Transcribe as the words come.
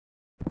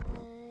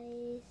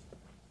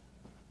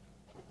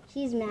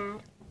She's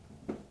mad.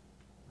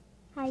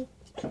 Hi.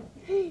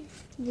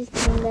 Just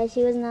kidding, guys.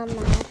 She was not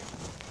mad.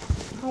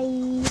 Hi.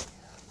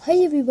 Hi,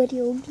 everybody.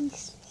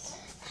 Oldies.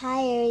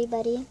 Hi,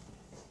 everybody.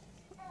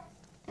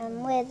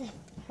 I'm with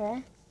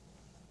her.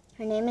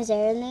 Her name is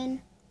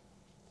Erlyn.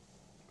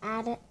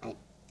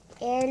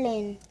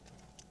 Erlyn.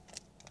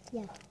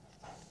 Yeah.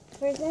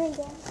 We're gonna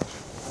go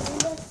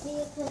see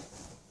if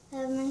I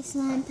have my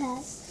slime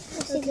patch.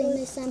 Okay,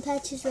 my slime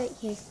patch is right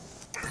here.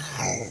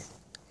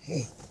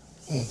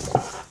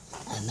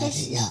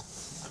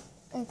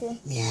 Okay.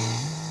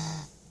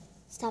 Yeah.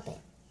 Stop it.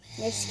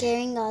 You're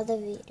scaring all the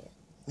video.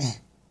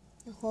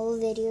 The whole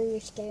video you're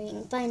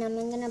scaring. Fine,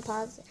 I'm gonna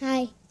pause it.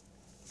 Hi.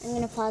 I'm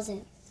gonna pause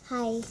it.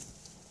 Hi.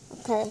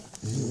 Okay.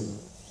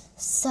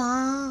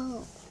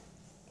 So.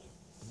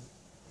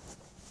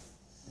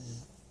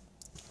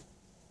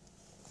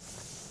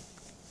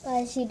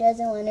 But she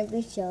doesn't want to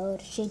be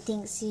showed. She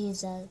thinks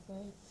she's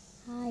ugly.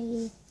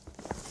 Hi.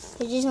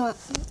 She just want.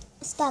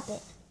 Stop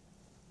it.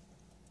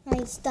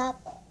 Hi,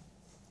 stop.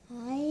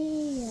 Hi.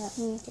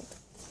 Okay.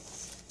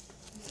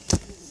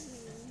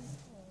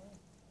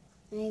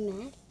 Are you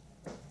mad?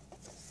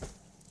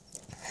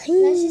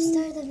 Let's just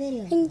start the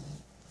video.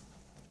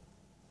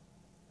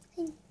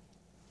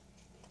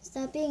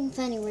 Stop being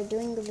funny. We're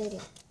doing the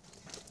video.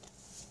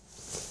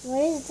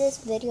 What is this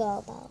video all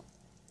about?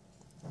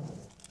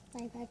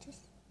 Slime patches?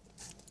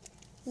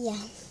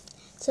 Yeah.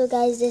 So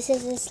guys, this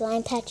is the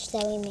slime patch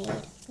that we made.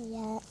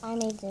 Yeah, I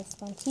made this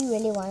one. She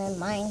really wanted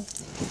mine.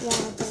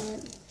 Yeah,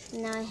 but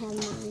now I have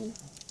mine.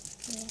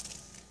 Yeah.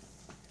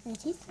 And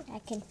she said I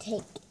can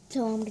take it,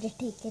 so I'm going to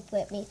take it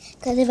with me.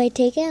 Because if I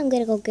take it, I'm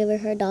going to go give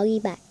her doggy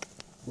back.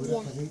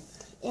 Yeah.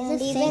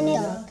 It's a fake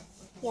dog.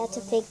 Yeah, it's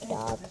a fake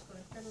dog.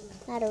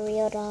 Not a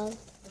real dog.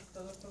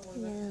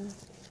 Yeah.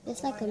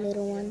 It's like a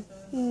little one.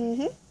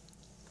 Mm-hmm.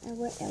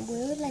 And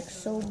we're like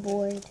so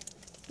bored.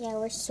 Yeah,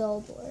 we're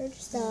so bored.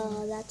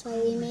 So that's why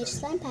we made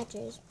slime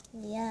patches.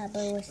 Yeah,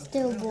 but we're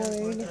still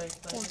bored. Yeah.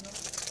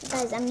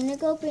 Guys, I'm going to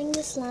go bring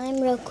the slime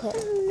real quick.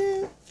 Oh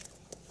no.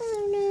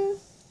 Oh no.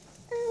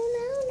 Oh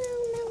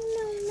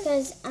no.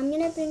 Because I'm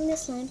going to bring the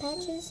slime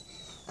patches.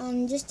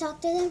 Just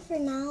talk to them for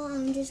now.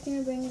 I'm just going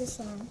to bring the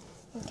slime.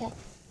 Okay.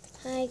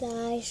 Hi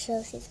guys.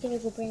 So she's going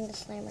to go bring the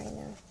slime right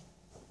now.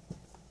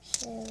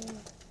 So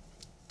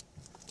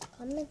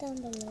comment down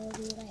below if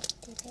you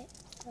liked it.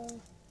 So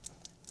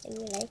if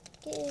you liked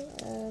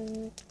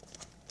it,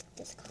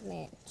 just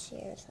comment,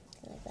 share, or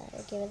something like that,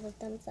 or give it a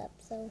thumbs up.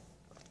 So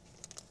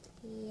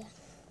yeah.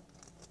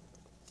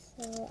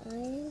 So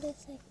I'm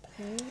just like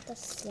playing with the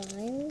slime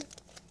right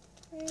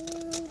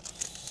now.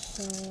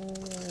 So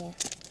yeah.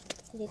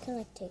 So you can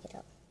like take it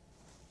out.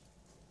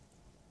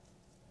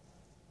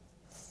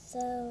 So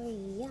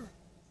yeah.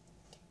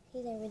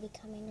 She's already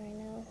coming right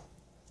now.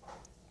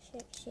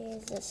 She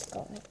is just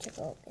going to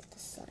go get the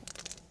slime.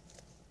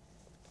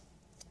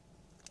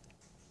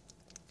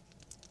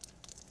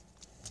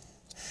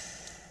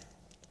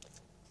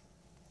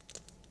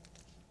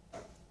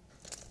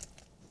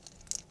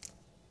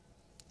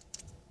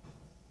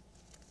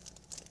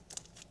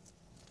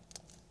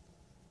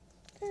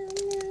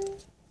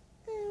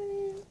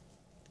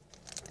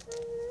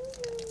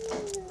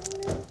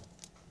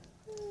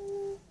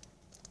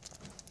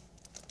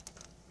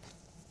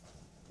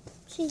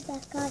 She's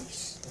back,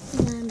 guys.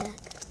 And I'm back.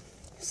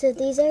 So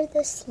these are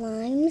the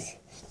slimes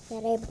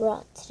that I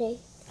brought today.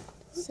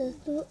 So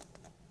look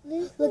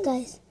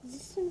guys.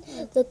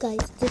 Look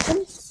guys. This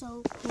one's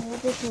so cool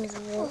because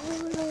look. Oh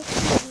look,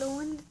 they glow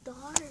in the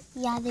dark.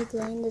 Yeah, they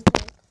glow in the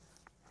dark.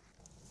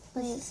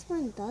 But this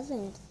one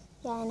doesn't.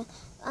 Yeah, I know.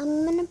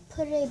 I'm gonna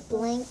put a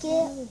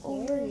blanket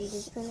over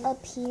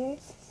up here.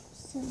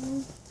 So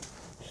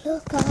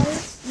Look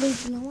guys, they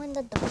glow in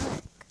the dark.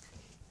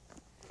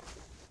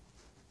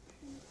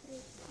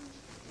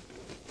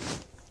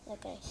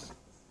 look guys.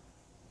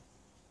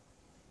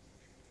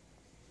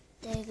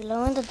 They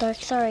glow in the dark.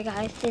 Sorry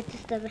guys, it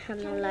just doesn't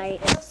have no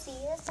light. They'll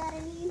see us, I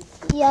mean?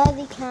 Yeah,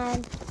 they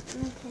can.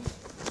 Okay.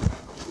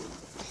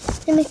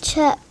 Let me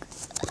check.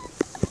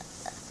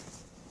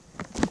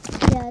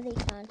 Yeah, they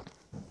can.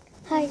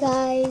 Hi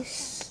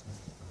guys.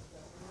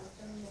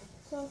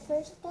 So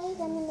first guys,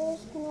 we're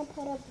just gonna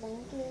put a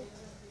blanket.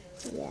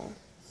 Yeah.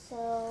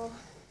 So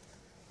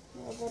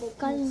nobody Guys,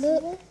 can see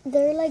look, it.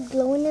 they're like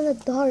glowing in the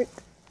dark.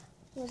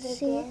 Yeah, they're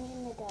See? glowing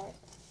in the dark.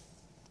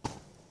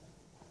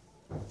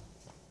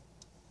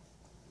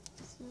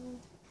 So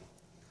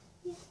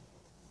yeah.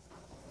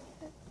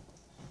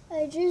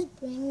 I just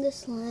bring the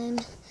slime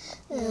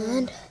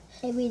and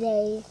Every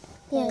day.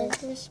 yeah,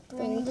 just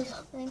bring the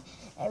slime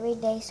every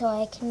day so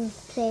I can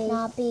Play.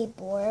 not be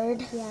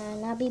bored. Yeah,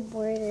 not be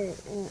bored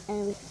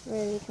and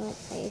really can like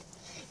play.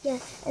 Yeah,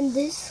 and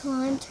this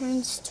slime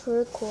turns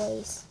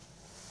turquoise.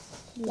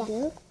 You Yeah.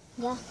 do?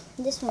 Yeah,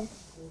 this one.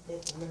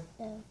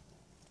 Yeah.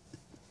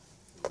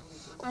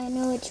 I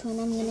know which one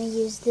I'm gonna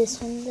use. This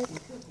one. Look.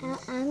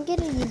 I'm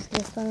gonna use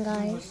this one,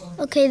 guys.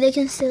 Okay, they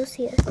can still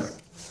see us.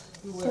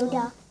 So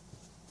yeah.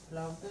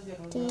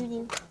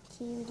 Do.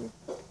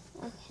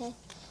 Okay.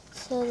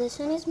 So this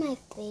one is my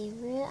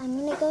favorite. I'm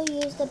gonna go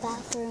use the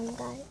bathroom,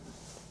 guys.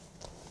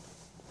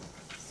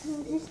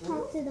 So just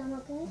talk to them,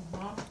 okay?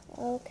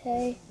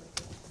 Okay.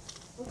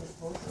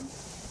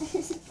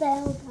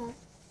 Fell back.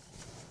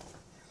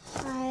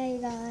 Hi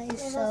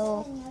guys.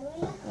 So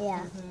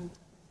yeah.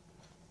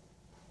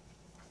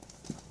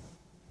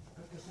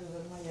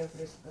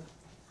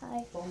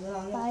 Hi.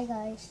 Bye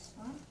guys.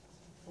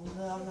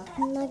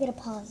 I'm not gonna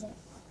pause it.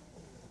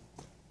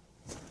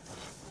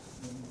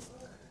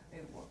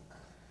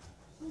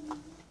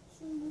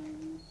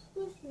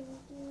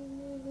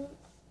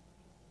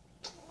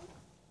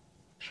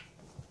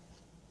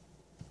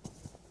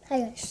 Hi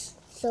guys.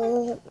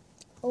 So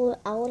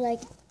I would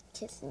like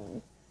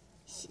kissing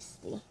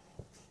Sissy.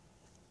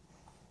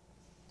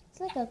 It's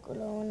like a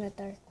glow in the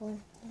dark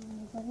one.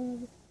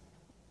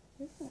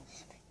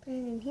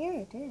 In here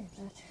it is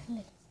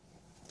actually.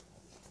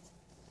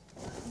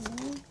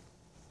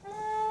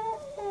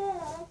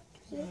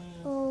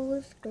 Oh,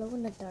 it's glow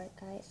in the dark,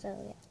 guys. So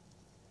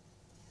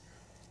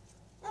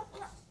yeah,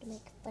 to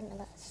make fun of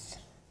us.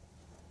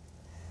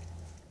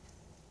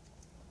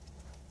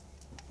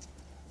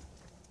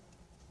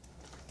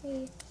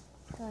 Hey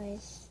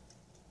guys.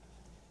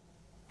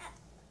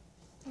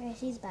 Alright,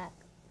 she's back.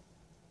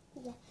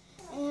 Yeah,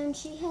 and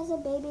she has a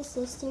baby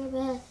sister,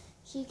 but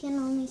she can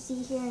only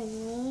see her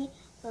and me,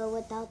 but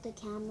without the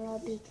camera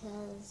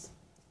because,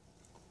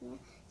 yeah,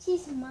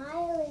 she's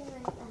smiling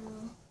right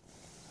now.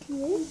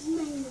 She's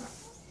smiling.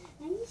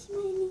 Are you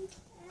smiling?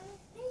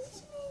 Are you smiling? Are you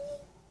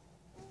smiling?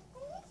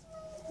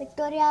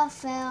 Victoria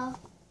fell.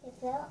 It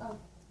fell? Oh.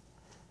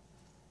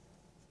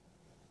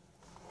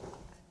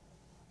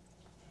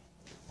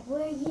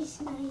 Were you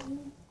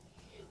smiling?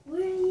 Were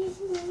you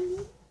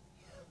smiling?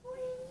 Were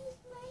you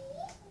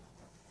smiling?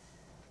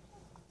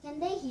 Can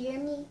they hear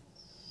me?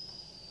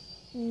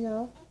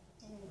 No.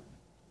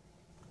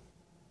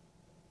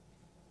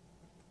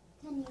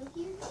 Can you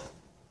hear me?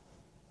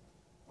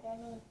 I don't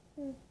know.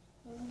 Can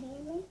you hear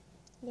me?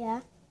 Yeah.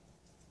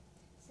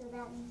 So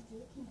that means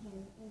you can hear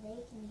me and they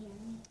can hear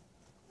me.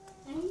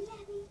 Are you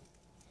happy?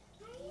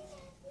 Are you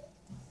happy?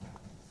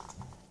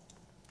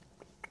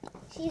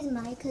 She's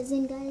my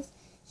cousin, guys.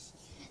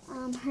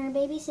 Her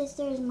baby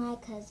sister is my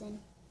cousin,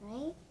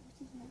 right?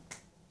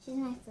 She's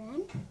my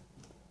friend.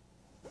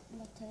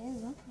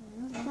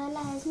 Hola,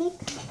 ella es mi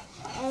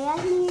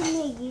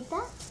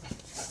amiguita,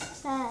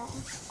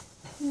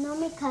 no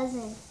mi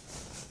cousin.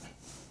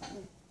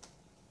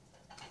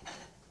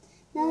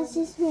 No, it's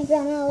just my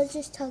grandma. I was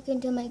just talking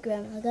to my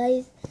grandma,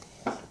 guys.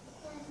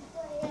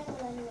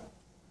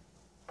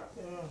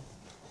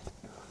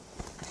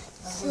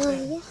 So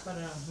yeah.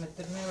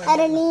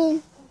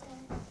 Adeline.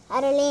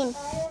 Adeline.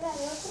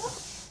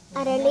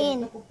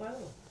 Adeline.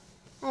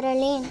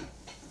 Adeline.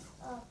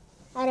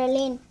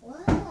 Adeline.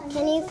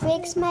 Can you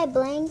fix my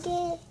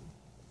blanket?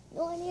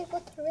 No, I need to go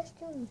to the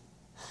restroom.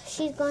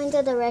 She's going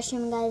to the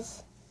restroom,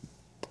 guys.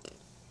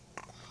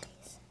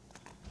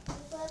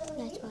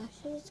 That's why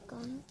she's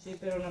gone. Sí,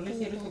 pero no le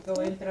hicieron que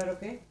voy a entrar,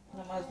 ¿ok?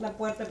 Nomás la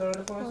puerta, pero no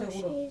le pongo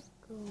seguro. She's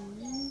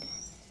going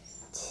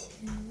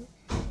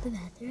to the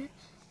bathroom.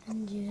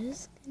 I'm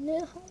just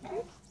gonna hide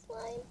her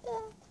slime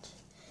patch.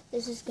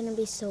 This is gonna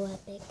be so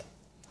epic.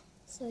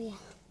 So yeah,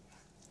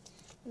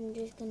 I'm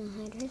just gonna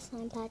hide her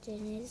slime patch,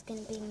 and it's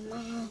gonna be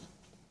mine.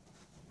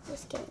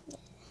 Just kidding,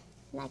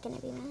 not gonna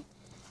be mine.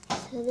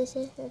 So this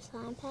is her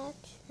slime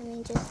patch. Let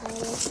me just hide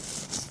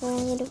it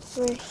right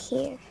over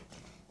here.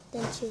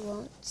 Then she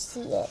won't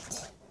see it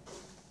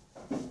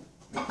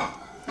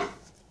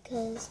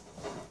because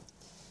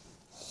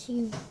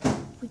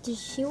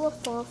she will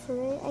fall for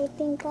it, I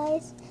think,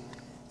 guys.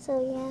 So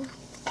yeah,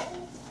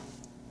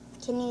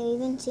 can you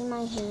even see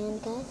my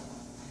hand, guys?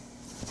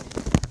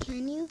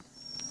 Can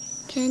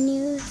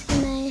you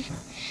see my,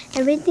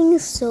 everything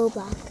is so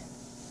black.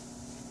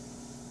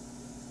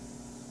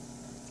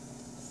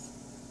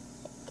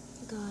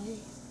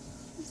 Guys,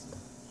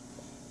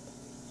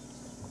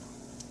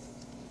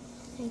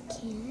 I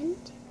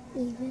can't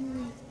even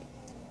like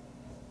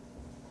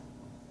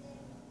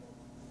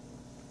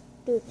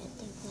do that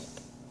thing. Like,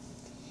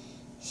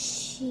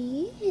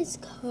 she is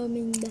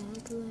coming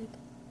back. Like,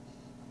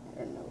 I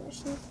don't know what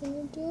she's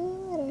gonna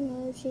do. I don't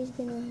know if she's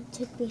gonna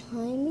take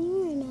behind me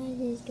or not.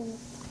 She's gonna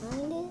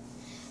find it.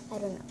 I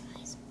don't know,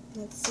 guys.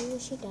 Let's see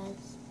what she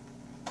does.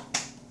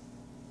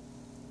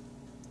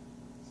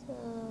 So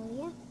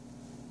yeah.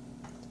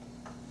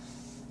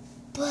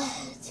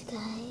 But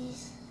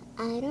guys,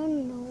 I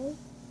don't know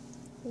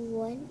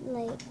what,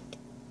 like,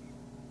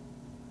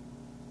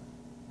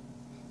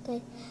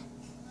 guys,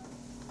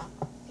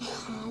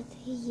 have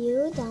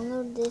you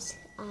download this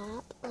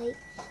app, like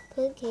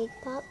put Cake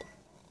Pop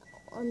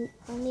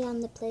only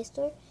on the Play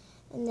Store,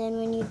 and then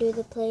when you do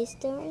the Play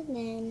Store,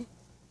 then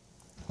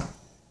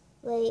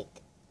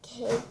like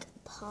Cake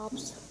Pop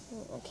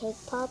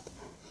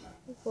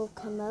will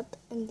come up,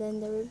 and then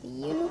there will be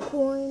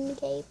unicorn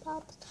Cake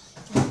Pops,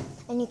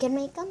 and you can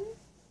make them.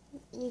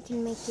 You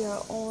can make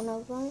your own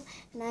of them,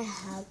 and I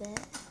have it.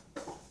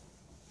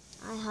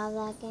 I have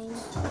that game.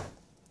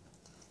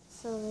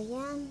 So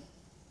yeah.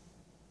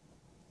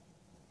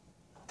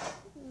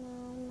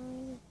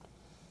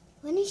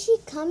 is she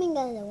coming,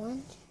 guys? I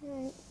want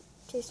her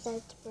to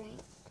start the prank.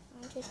 I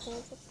want to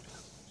start the prank.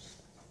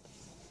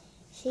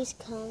 She's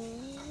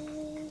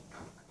coming.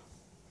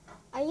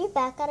 Are you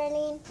back,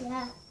 Arlene?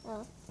 Yeah.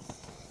 Oh.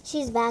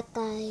 She's back,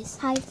 guys.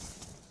 Hi.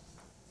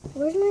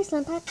 Where's my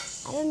slime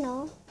patch? I don't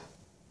know.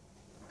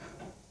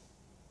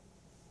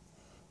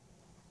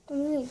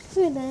 I'm like,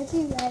 for that,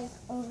 you guys.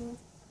 Oh.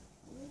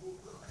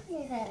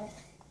 Yeah.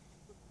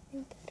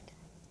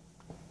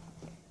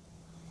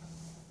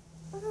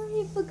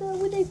 I forgot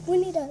what I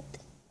pointed at.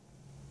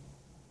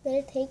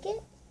 Better take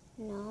it?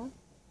 No.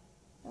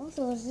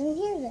 Also, it's in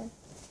here then.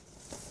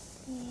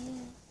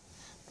 Yeah.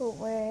 But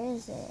where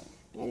is it?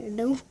 I don't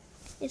know.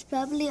 It's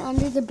probably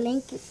under the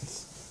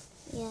blankets.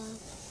 Yeah.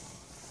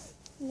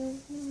 No,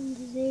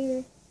 under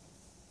there.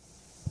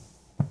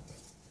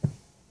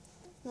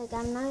 Like,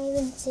 I'm not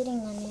even sitting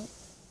on it.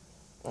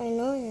 I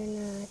know you're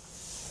not.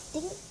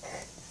 Think.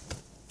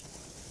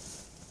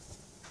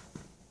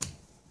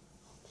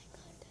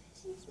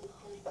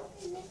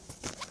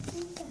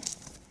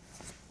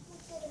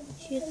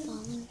 She's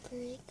falling for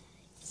it,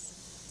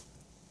 guys.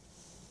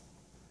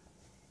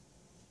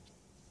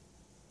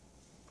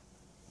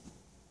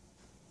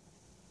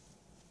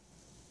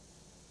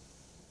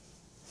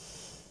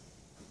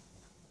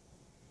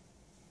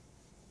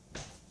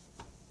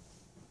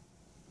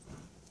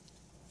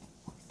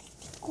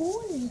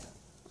 Cool.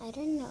 I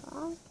don't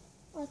know.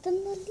 What's in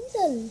the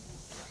little?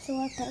 So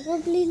I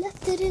probably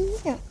left it in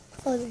here.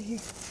 Over here.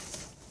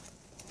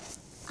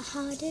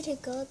 How did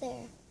it go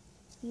there?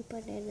 You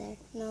put it there.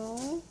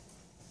 No.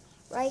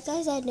 Right,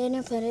 guys, I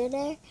didn't put it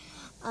there.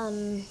 I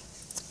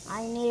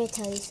need to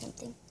tell you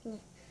something.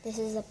 This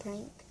is a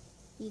prank.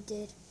 You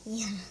did.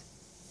 Yeah.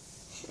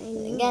 I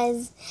know.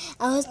 Guys,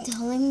 I was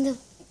telling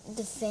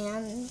the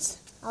fans,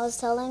 I was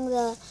telling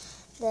the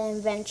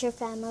Adventure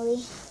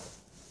family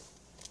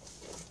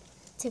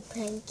to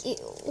prank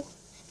you.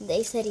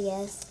 They said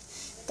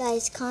yes.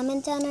 Guys,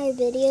 comment on our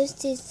videos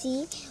to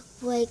see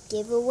what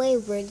giveaway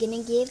we're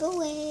gonna give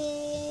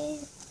away.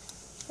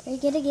 We're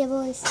gonna give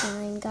away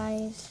slime,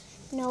 guys.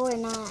 No, we're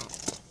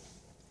not.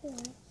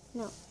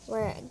 No,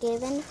 we're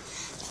giving,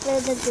 for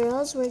the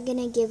girls, we're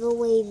gonna give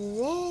away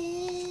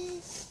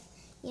this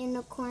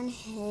unicorn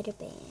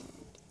headband.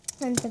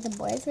 And for the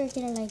boys, we're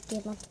gonna like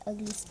give up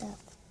ugly stuff.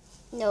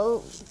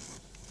 No,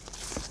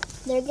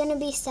 they're gonna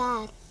be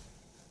sad.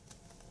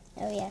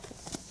 Oh yeah.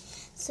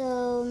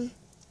 So,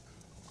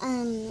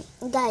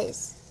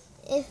 guys,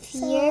 if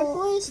your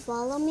boys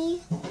follow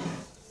me,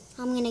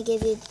 I'm gonna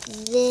give you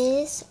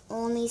this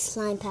only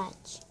slime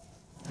patch.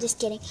 Just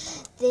kidding.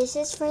 This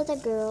is for the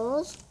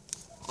girls,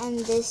 and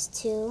this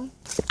too.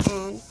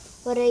 And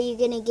what are you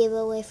gonna give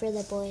away for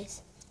the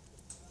boys?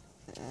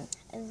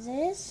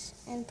 This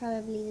and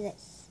probably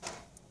this.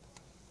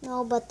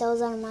 No, but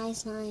those are my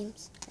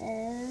slimes.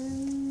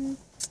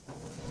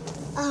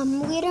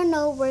 We don't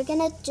know. We're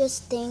gonna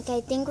just think.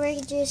 I think we're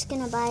just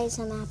gonna buy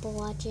some Apple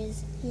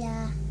Watches.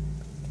 Yeah.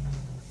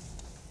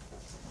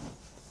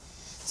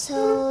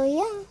 So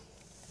yeah.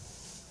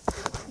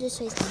 Just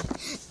wait.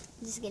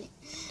 Just kidding.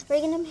 We're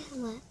gonna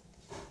what?